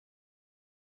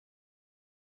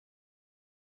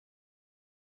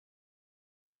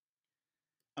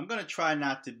I'm going to try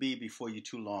not to be before you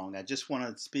too long. I just want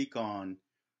to speak on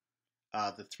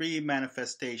the three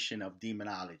manifestation of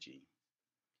demonology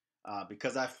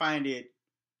because I find it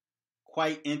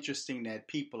quite interesting that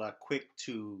people are quick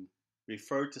to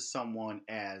refer to someone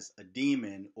as a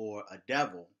demon or a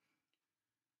devil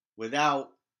without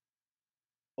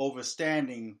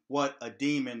understanding what a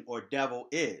demon or devil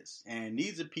is. And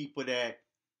these are people that,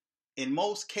 in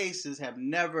most cases, have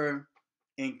never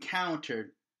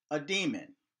encountered a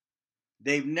demon.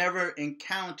 They've never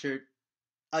encountered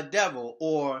a devil,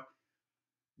 or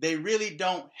they really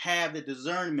don't have the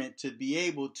discernment to be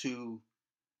able to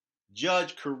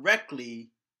judge correctly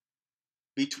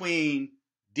between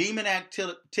demon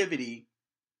activity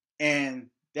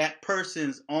and that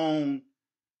person's own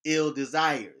ill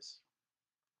desires.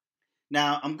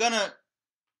 Now, I'm going to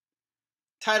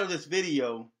title this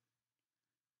video,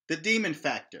 The Demon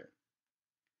Factor.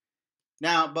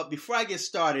 Now, but before I get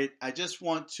started, I just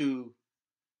want to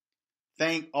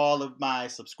thank all of my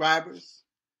subscribers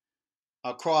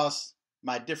across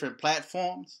my different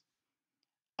platforms.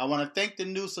 I want to thank the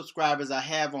new subscribers I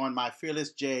have on my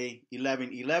Fearless J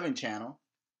 1111 channel.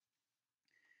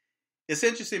 It's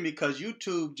interesting because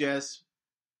YouTube just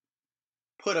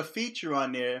put a feature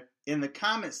on there in the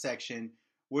comment section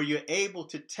where you're able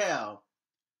to tell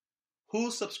who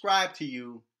subscribed to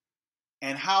you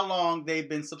and how long they've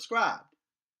been subscribed.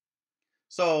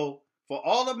 So for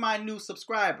all of my new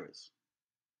subscribers,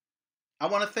 I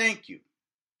want to thank you.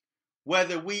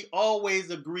 Whether we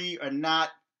always agree or not,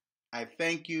 I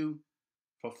thank you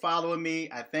for following me.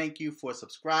 I thank you for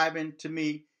subscribing to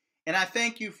me. And I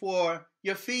thank you for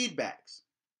your feedbacks.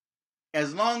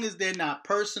 As long as they're not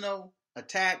personal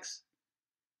attacks,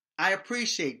 I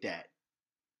appreciate that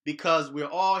because we're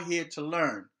all here to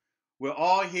learn. We're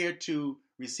all here to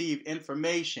receive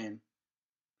information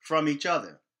from each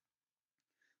other.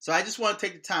 So I just want to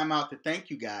take the time out to thank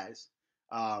you guys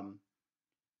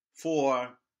for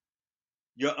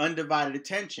your undivided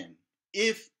attention.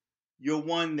 If you're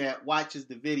one that watches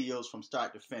the videos from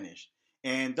start to finish.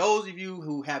 And those of you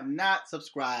who have not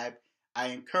subscribed, I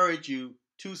encourage you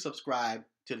to subscribe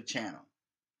to the channel.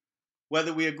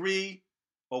 Whether we agree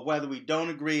or whether we don't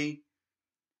agree,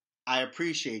 I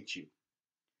appreciate you.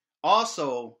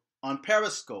 Also, on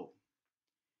Periscope,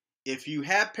 if you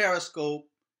have Periscope,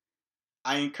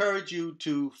 I encourage you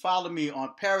to follow me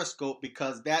on Periscope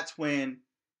because that's when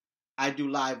I do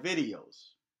live videos.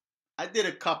 I did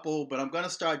a couple, but I'm going to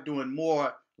start doing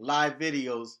more live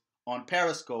videos on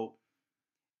Periscope,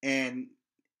 and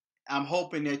I'm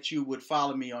hoping that you would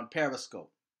follow me on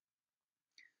Periscope.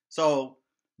 So,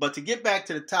 but to get back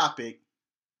to the topic,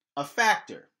 a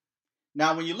factor.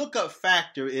 Now, when you look up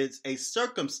factor, it's a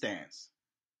circumstance,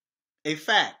 a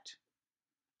fact,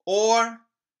 or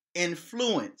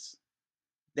influence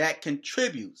that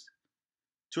contributes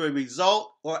to a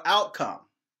result or outcome.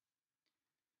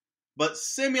 But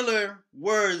similar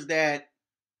words that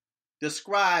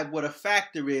describe what a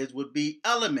factor is would be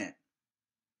element,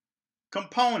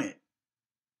 component,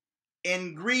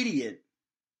 ingredient,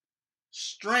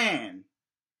 strand,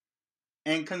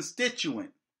 and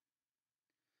constituent.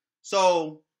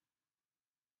 So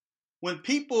when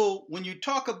you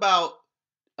talk about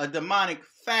a demonic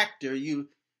factor,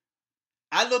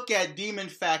 I look at demon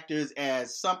factors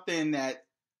as something that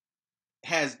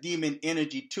has demon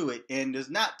energy to it. And there's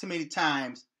not too many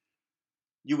times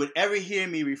you would ever hear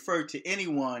me refer to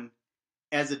anyone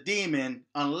as a demon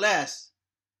unless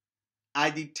I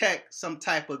detect some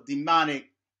type of demonic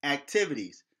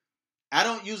activities. I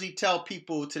don't usually tell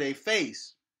people to their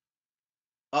face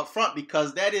up front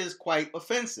because that is quite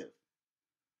offensive.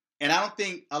 And I don't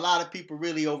think a lot of people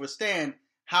really understand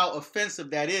how offensive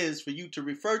that is for you to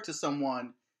refer to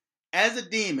someone as a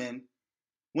demon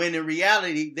when in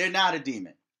reality, they're not a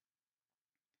demon.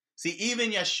 See,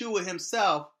 even Yeshua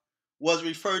himself was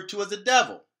referred to as a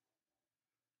devil.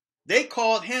 They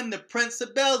called him the Prince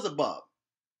of Beelzebub.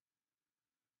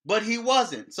 But he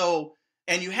wasn't. So,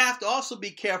 and you have to also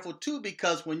be careful too,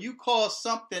 because when you call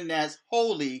something that's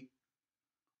holy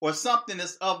or something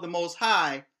that's of the Most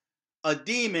High a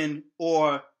demon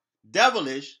or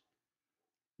devilish,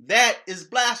 that is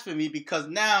blasphemy because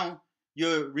now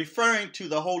you're referring to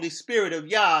the Holy Spirit of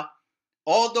Yah,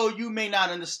 although you may not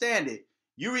understand it.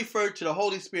 You refer to the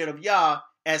Holy Spirit of Yah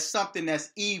as something that's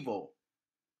evil,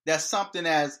 that's something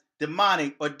as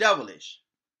demonic or devilish.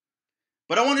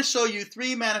 But I want to show you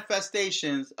three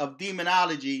manifestations of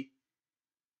demonology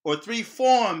or three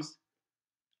forms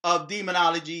of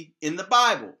demonology in the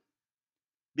Bible.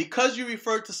 Because you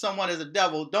refer to someone as a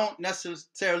devil, don't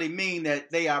necessarily mean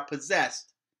that they are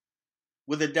possessed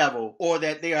with a devil or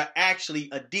that they are actually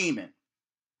a demon.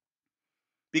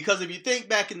 Because if you think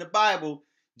back in the Bible,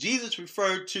 Jesus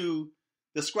referred to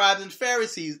the scribes and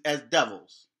Pharisees as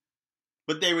devils,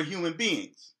 but they were human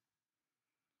beings.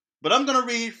 But I'm going to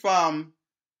read from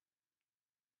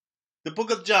the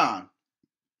book of John,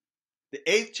 the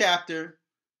 8th chapter,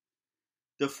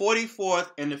 the 44th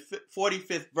and the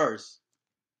 45th verse.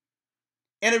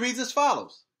 And it reads as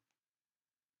follows.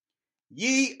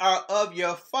 Ye are of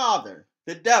your father,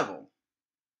 the devil,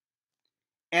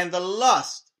 and the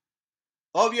lust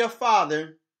of your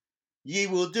father ye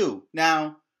will do.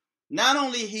 Now, not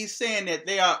only he's saying that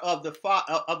they are of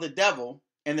the devil,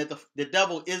 and that the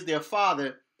devil is their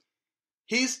father,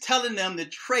 he's telling them the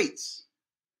traits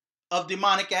of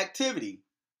demonic activity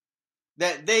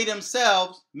that they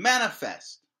themselves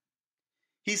manifest.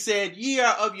 He said, ye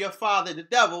are of your father the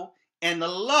devil, and the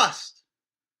lust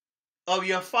of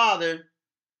your father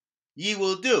ye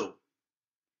will do.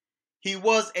 He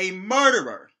was a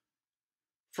murderer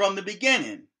from the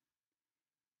beginning,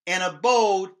 and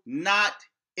abode not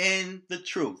in the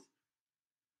truth,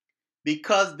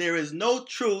 because there is no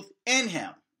truth in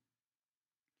him.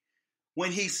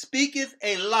 When he speaketh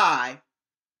a lie,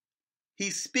 he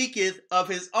speaketh of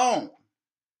his own,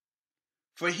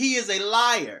 for he is a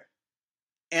liar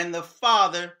and the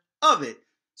father of it.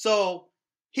 So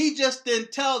he just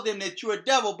didn't tell them that you're a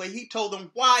devil, but he told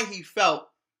them why he felt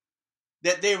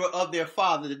that they were of their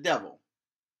father, the devil.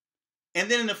 And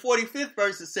then in the 45th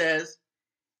verse it says,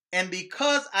 and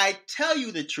because I tell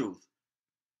you the truth,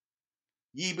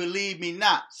 ye believe me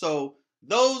not. So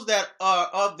those that are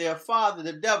of their father,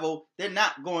 the devil, they're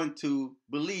not going to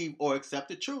believe or accept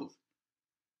the truth.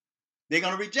 They're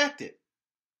going to reject it.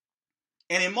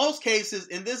 And in most cases,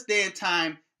 in this day and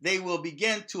time, they will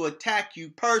begin to attack you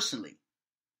personally.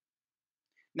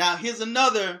 Now, here's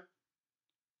another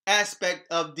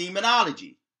aspect of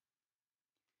demonology.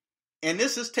 And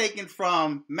this is taken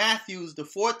from Matthew's, the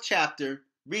 4th chapter,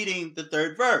 reading the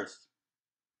 3rd verse.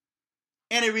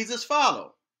 And it reads as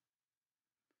follows.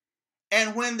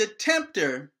 And when the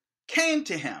tempter came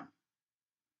to him,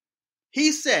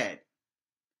 he said,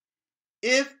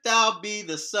 if thou be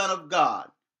the Son of God,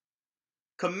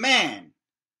 command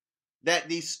that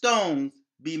these stones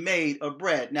be made of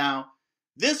bread. Now,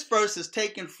 this verse is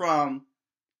taken from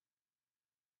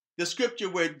the scripture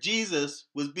where Jesus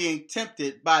was being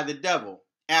tempted by the devil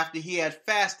after he had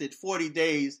fasted 40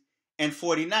 days and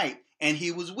 40 nights, and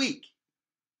he was weak.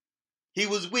 He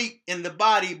was weak in the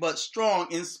body, but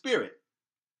strong in spirit.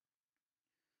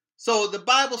 So the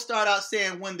Bible started out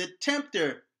saying when the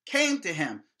tempter came to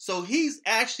him. So he's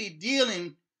actually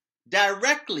dealing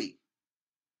directly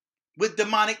with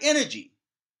demonic energy,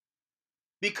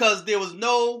 because there was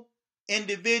no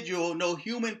individual, no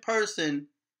human person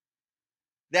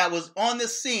that was on the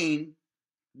scene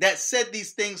that said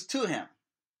these things to him.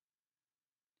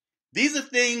 These are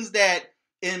things that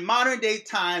in modern day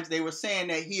times they were saying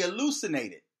that he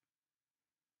hallucinated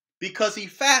because he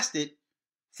fasted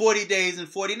 40 days and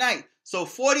 40 nights. So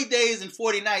 40 days and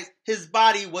 40 nights, his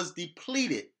body was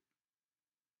depleted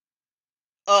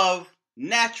of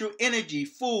natural energy,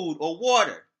 food, or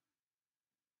water.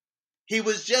 He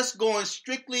was just going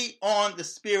strictly on the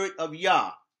spirit of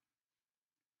Yah.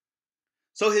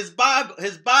 So his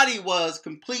body was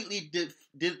completely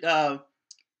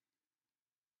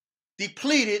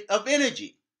depleted of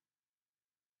energy.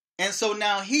 And so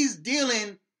now he's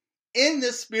dealing in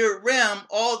the spirit realm,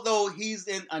 although he's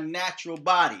in a natural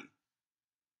body,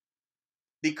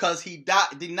 because he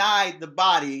denied the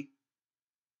body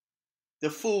the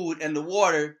food and the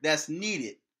water that's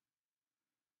needed,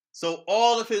 so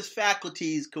all of his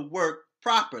faculties could work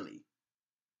properly.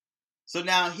 So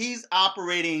now he's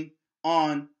operating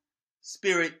on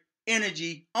spirit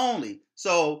energy only.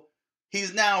 So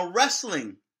he's now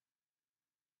wrestling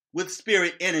with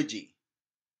spirit energy.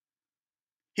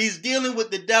 He's dealing with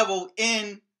the devil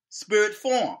in spirit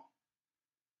form.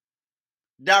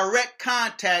 Direct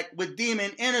contact with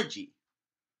demon energy,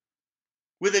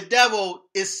 where the devil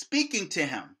is speaking to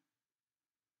him.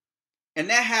 And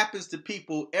that happens to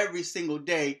people every single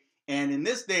day. And in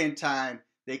this day and time,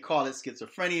 they call it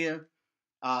schizophrenia.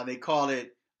 They call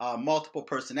it multiple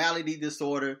personality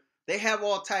disorder. They have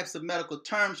all types of medical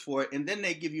terms for it. And then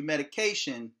they give you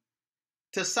medication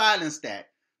to silence that.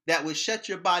 That would shut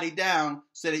your body down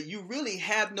so that you really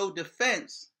have no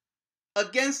defense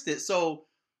against it. So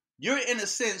you're in a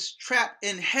sense trapped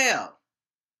in hell.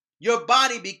 Your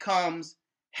body becomes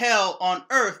hell on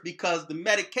earth because the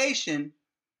medication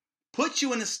puts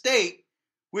you in a state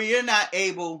where you're not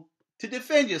able to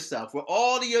defend yourself, where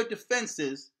all of your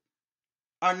defenses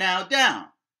are now down.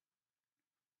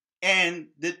 And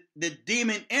the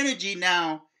demon energy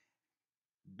now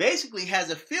basically has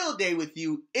a field day with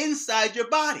you inside your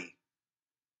body,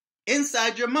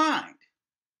 inside your mind.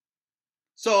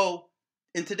 So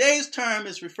in today's term,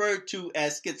 it's referred to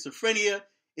as schizophrenia.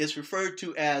 It's referred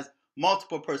to as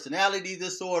multiple personality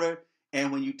disorder.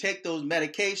 And when you take those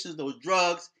medications, those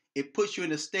drugs, it puts you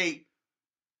in a state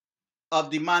of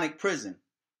demonic prison.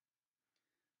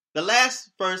 The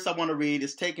last verse I want to read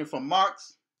is taken from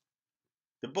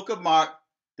the book of Mark,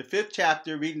 the 5th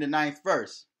chapter, reading the 9th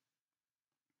verse.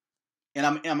 And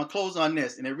I'm going to close on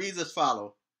this. And it reads as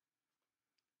follows.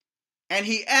 And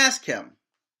he asked him,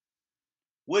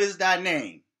 what is thy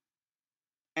name?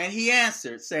 And he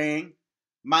answered, saying,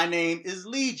 my name is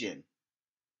Legion,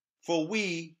 for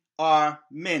we are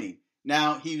many.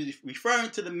 Now, he was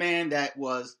referring to the man that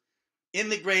was in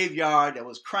the graveyard, that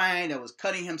was crying, that was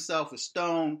cutting himself with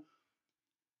stone.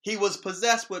 He was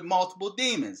possessed with multiple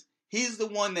demons. He's the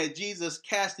one that Jesus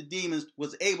cast the demons,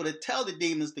 was able to tell the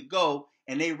demons to go,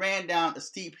 and they ran down a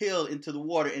steep hill into the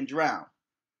water and drowned.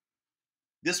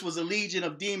 This was a legion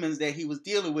of demons that he was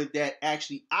dealing with that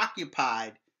actually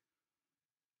occupied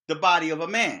the body of a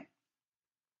man.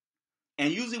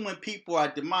 And usually when people are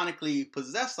demonically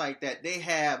possessed like that, they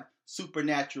have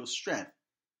supernatural strength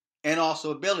and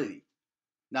also ability.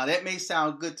 Now that may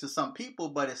sound good to some people,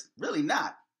 but it's really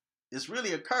not. It's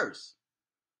really a curse.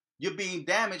 You're being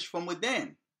damaged from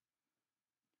within.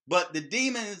 But the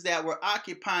demons that were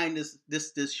occupying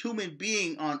this human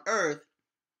being on earth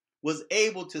was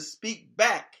able to speak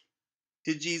back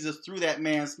to Jesus through that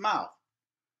man's mouth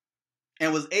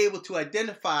and was able to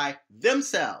identify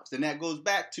themselves. And that goes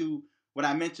back to what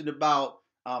I mentioned about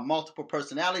multiple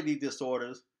personality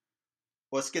disorders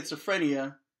or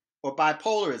schizophrenia or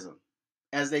bipolarism,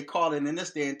 as they call it in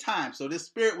this day and time. So this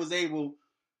spirit was able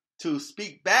to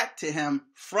speak back to him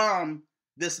from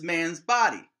this man's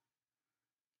body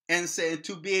and say,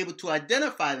 to be able to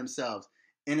identify themselves.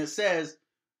 And it says,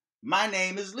 my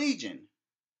name is Legion.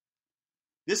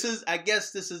 I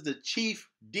guess this is the chief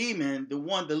demon, the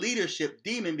leadership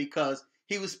demon, because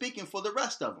he was speaking for the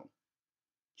rest of them.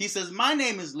 He says, my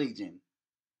name is Legion,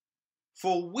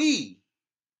 for we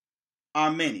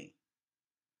are many.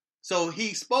 So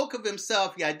he spoke of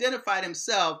himself, he identified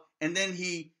himself, and then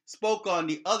he spoke on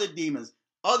the other demons.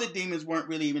 Other demons weren't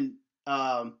really even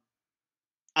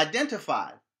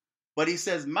identified. But he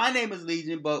says, my name is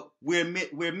Legion, but we're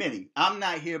many. I'm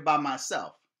not here by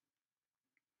myself.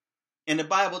 And the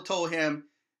Bible told him,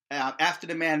 after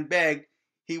the man begged,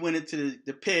 he went into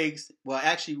the pigs. Well,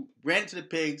 actually ran into the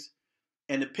pigs,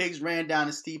 and the pigs ran down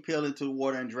a steep hill into the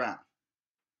water and drowned.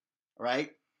 All right?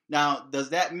 Now, does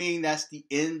that mean that's the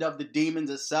end of the demons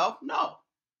itself? No.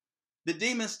 The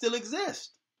demons still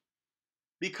exist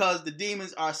because the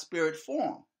demons are spirit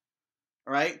form.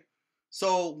 All right?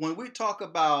 So when we talk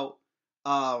about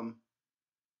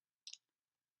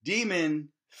demon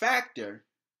factor,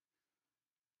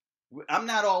 I'm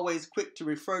not always quick to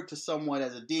refer to someone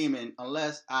as a demon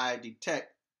unless I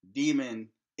detect demon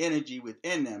energy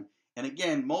within them. And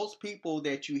again, most people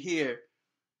that you hear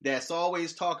that's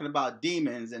always talking about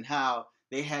demons and how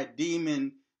they had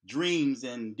demon dreams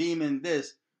and demon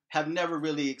this have never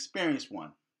really experienced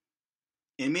one.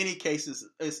 In many cases,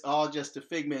 it's all just a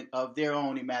figment of their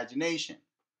own imagination.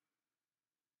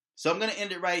 So I'm going to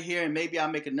end it right here, and maybe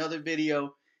I'll make another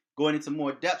video going into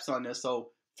more depths on this. So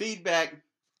feedback,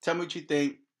 tell me what you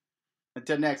think.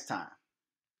 Until next time.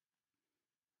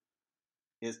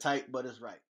 It's tight, but it's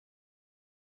right.